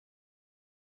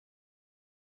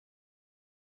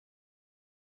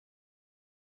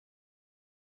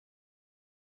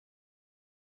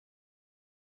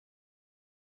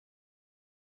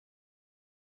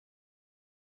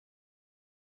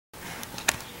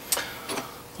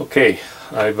Okay,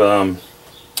 I've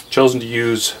chosen to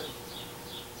use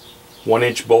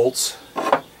 1-inch bolts.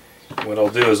 What I'll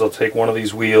do is I'll take one of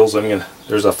these wheels.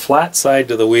 There's a flat side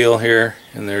to the wheel here,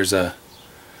 and there's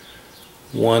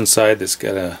one side that's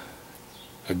got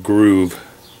a groove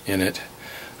in it.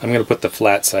 I'm going to put the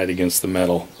flat side against the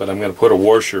metal, but I'm going to put a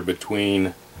washer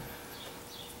between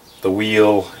the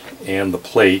wheel and the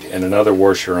plate and another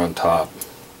washer on top.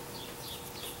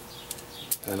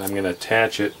 And I'm going to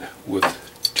attach it with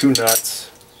 2 nuts.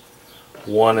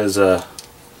 One is a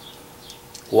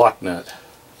lock nut.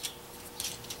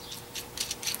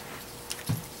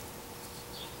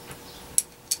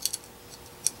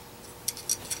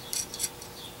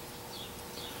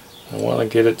 I want to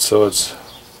get it so it's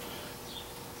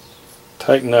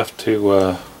tight enough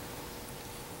to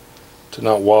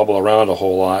not wobble around a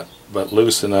whole lot, but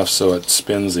loose enough so it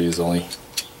spins easily.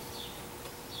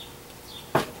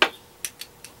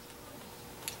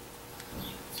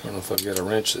 I don't know if I've got a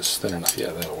wrench that's thin enough.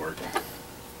 Yeah, that'll work.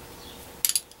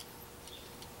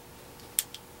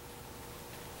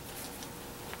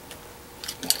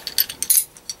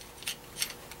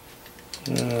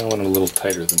 I want it a little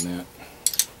tighter than that.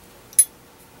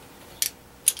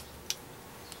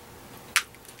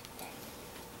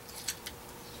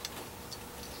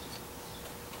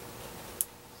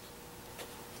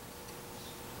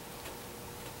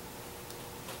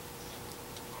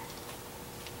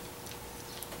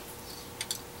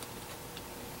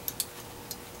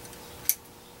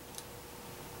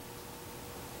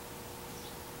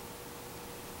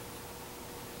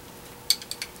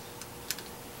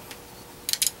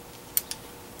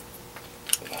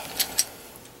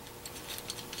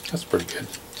 That's pretty good.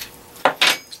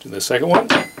 Let's do the second one.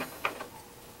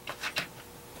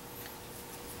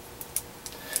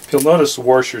 You'll notice the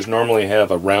washers normally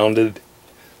have a rounded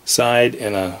side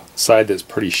and a side that's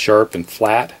pretty sharp and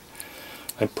flat.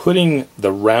 I'm putting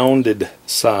the rounded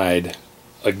side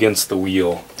against the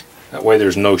wheel. That way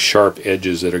there's no sharp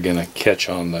edges that are going to catch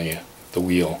on the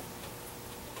wheel.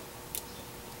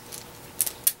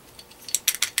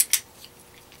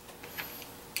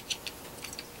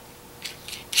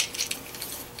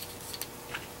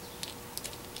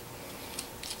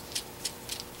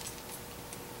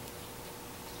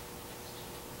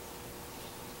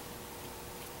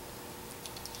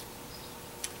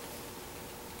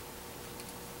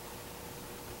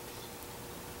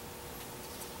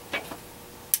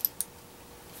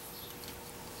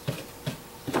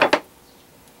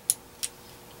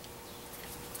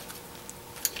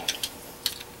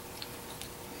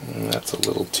 And that's a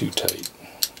little too tight.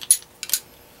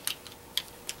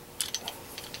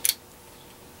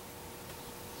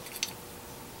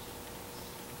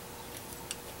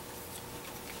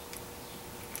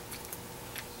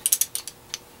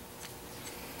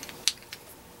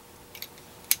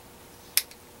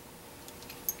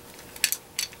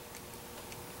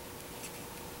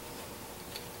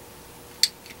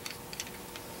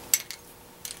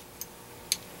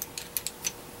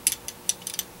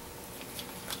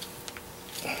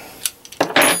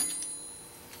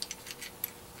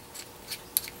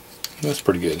 That's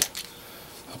pretty good.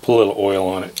 I'll put a little oil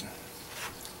on it.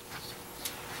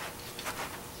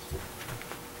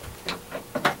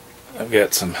 I've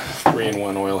got some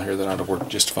 3-in-1 oil here that ought to work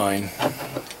just fine.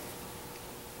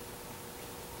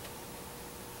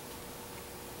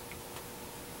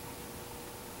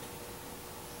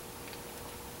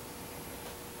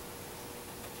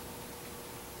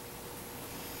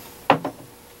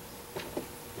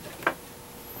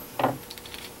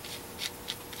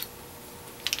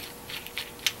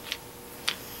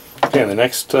 Okay, in the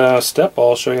next step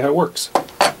I'll show you how it works.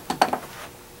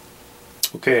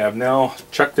 Okay, I've now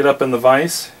chucked it up in the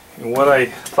vise, and what I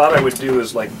thought I would do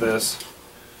is like this,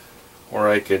 or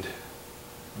I could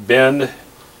bend,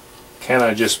 kind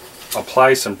of just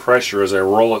apply some pressure as I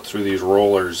roll it through these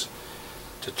rollers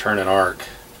to turn an arc.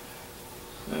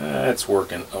 It's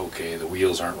working okay. The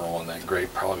wheels aren't rolling that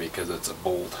great, probably because it's a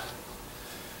bolt.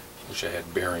 Wish I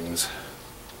had bearings.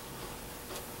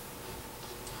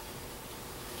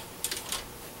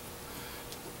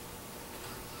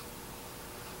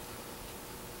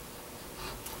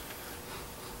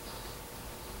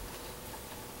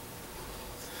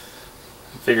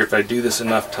 I figure if I do this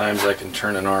enough times I can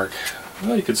turn an arc.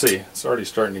 Well, you can see it's already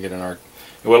starting to get an arc.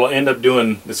 And what I'll end up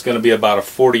doing, it's going to be about a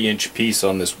 40-inch piece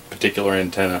on this particular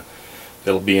antenna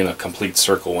that'll be in a complete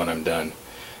circle when I'm done.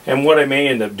 And what I may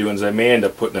end up doing is I may end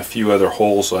up putting a few other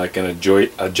holes so I can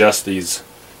adjust these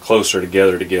closer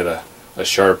together to get a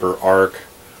sharper arc,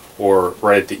 or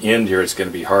right at the end here it's going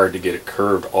to be hard to get it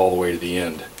curved all the way to the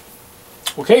end.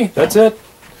 Okay, that's it.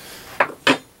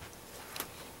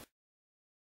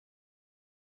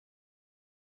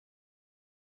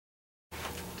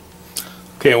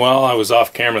 Okay, while I was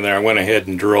off camera there, I went ahead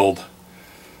and drilled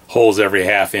holes every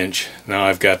 ½ inch. Now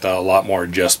I've got a lot more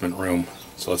adjustment room.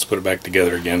 So let's put it back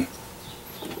together again.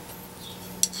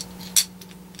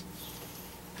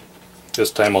 This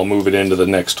time I'll move it into the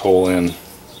next hole in.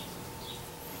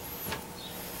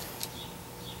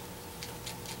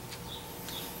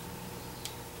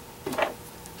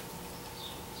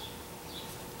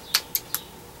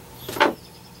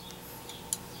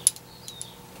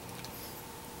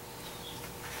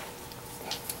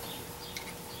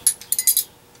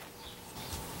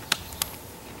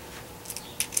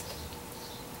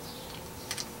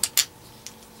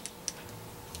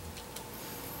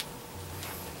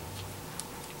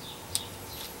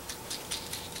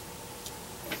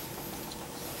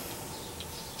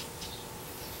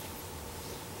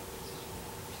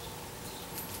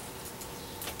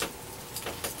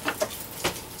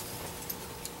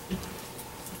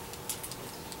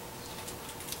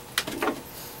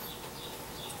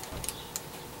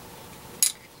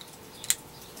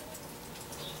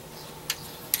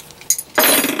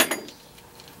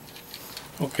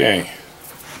 Okay,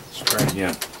 let's try it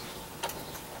again.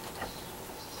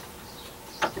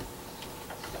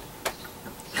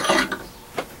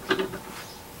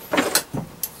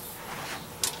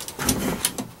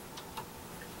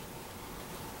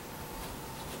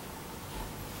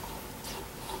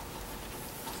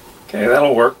 Okay,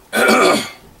 that'll work.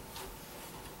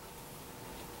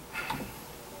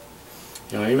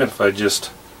 You know, even if I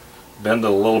just bend it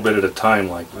a little bit at a time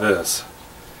like this,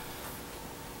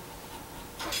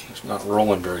 it's not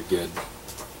rolling very good.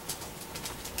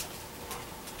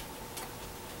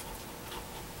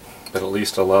 But at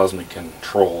least allows me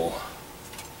control.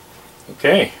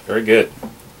 Okay, very good.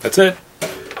 That's it.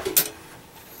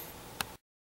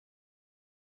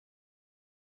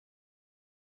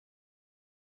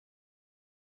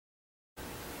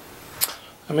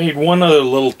 I made one other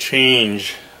little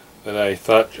change that I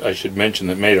thought I should mention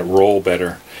that made it roll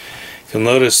better. You'll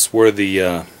notice where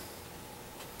the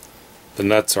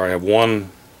nuts are. I have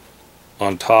one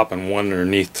on top and one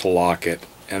underneath to lock it,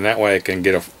 and that way I can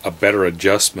get a better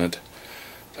adjustment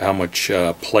to how much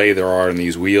play there are in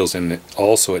these wheels, and it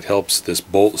helps this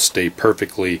bolt stay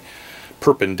perfectly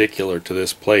perpendicular to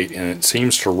this plate, and it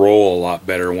seems to roll a lot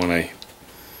better when I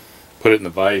put it in the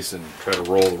vise and try to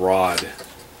roll the rod.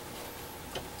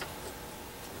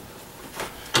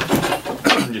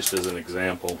 Just as an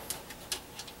example.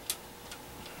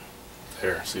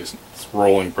 There, see, it's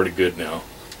rolling pretty good now.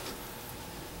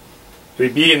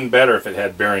 It'd be even better if it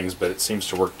had bearings, but it seems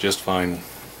to work just fine.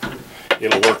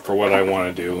 It'll work for what I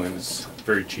want to do, and it's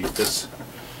very cheap. This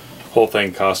whole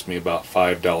thing cost me about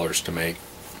 $5 to make.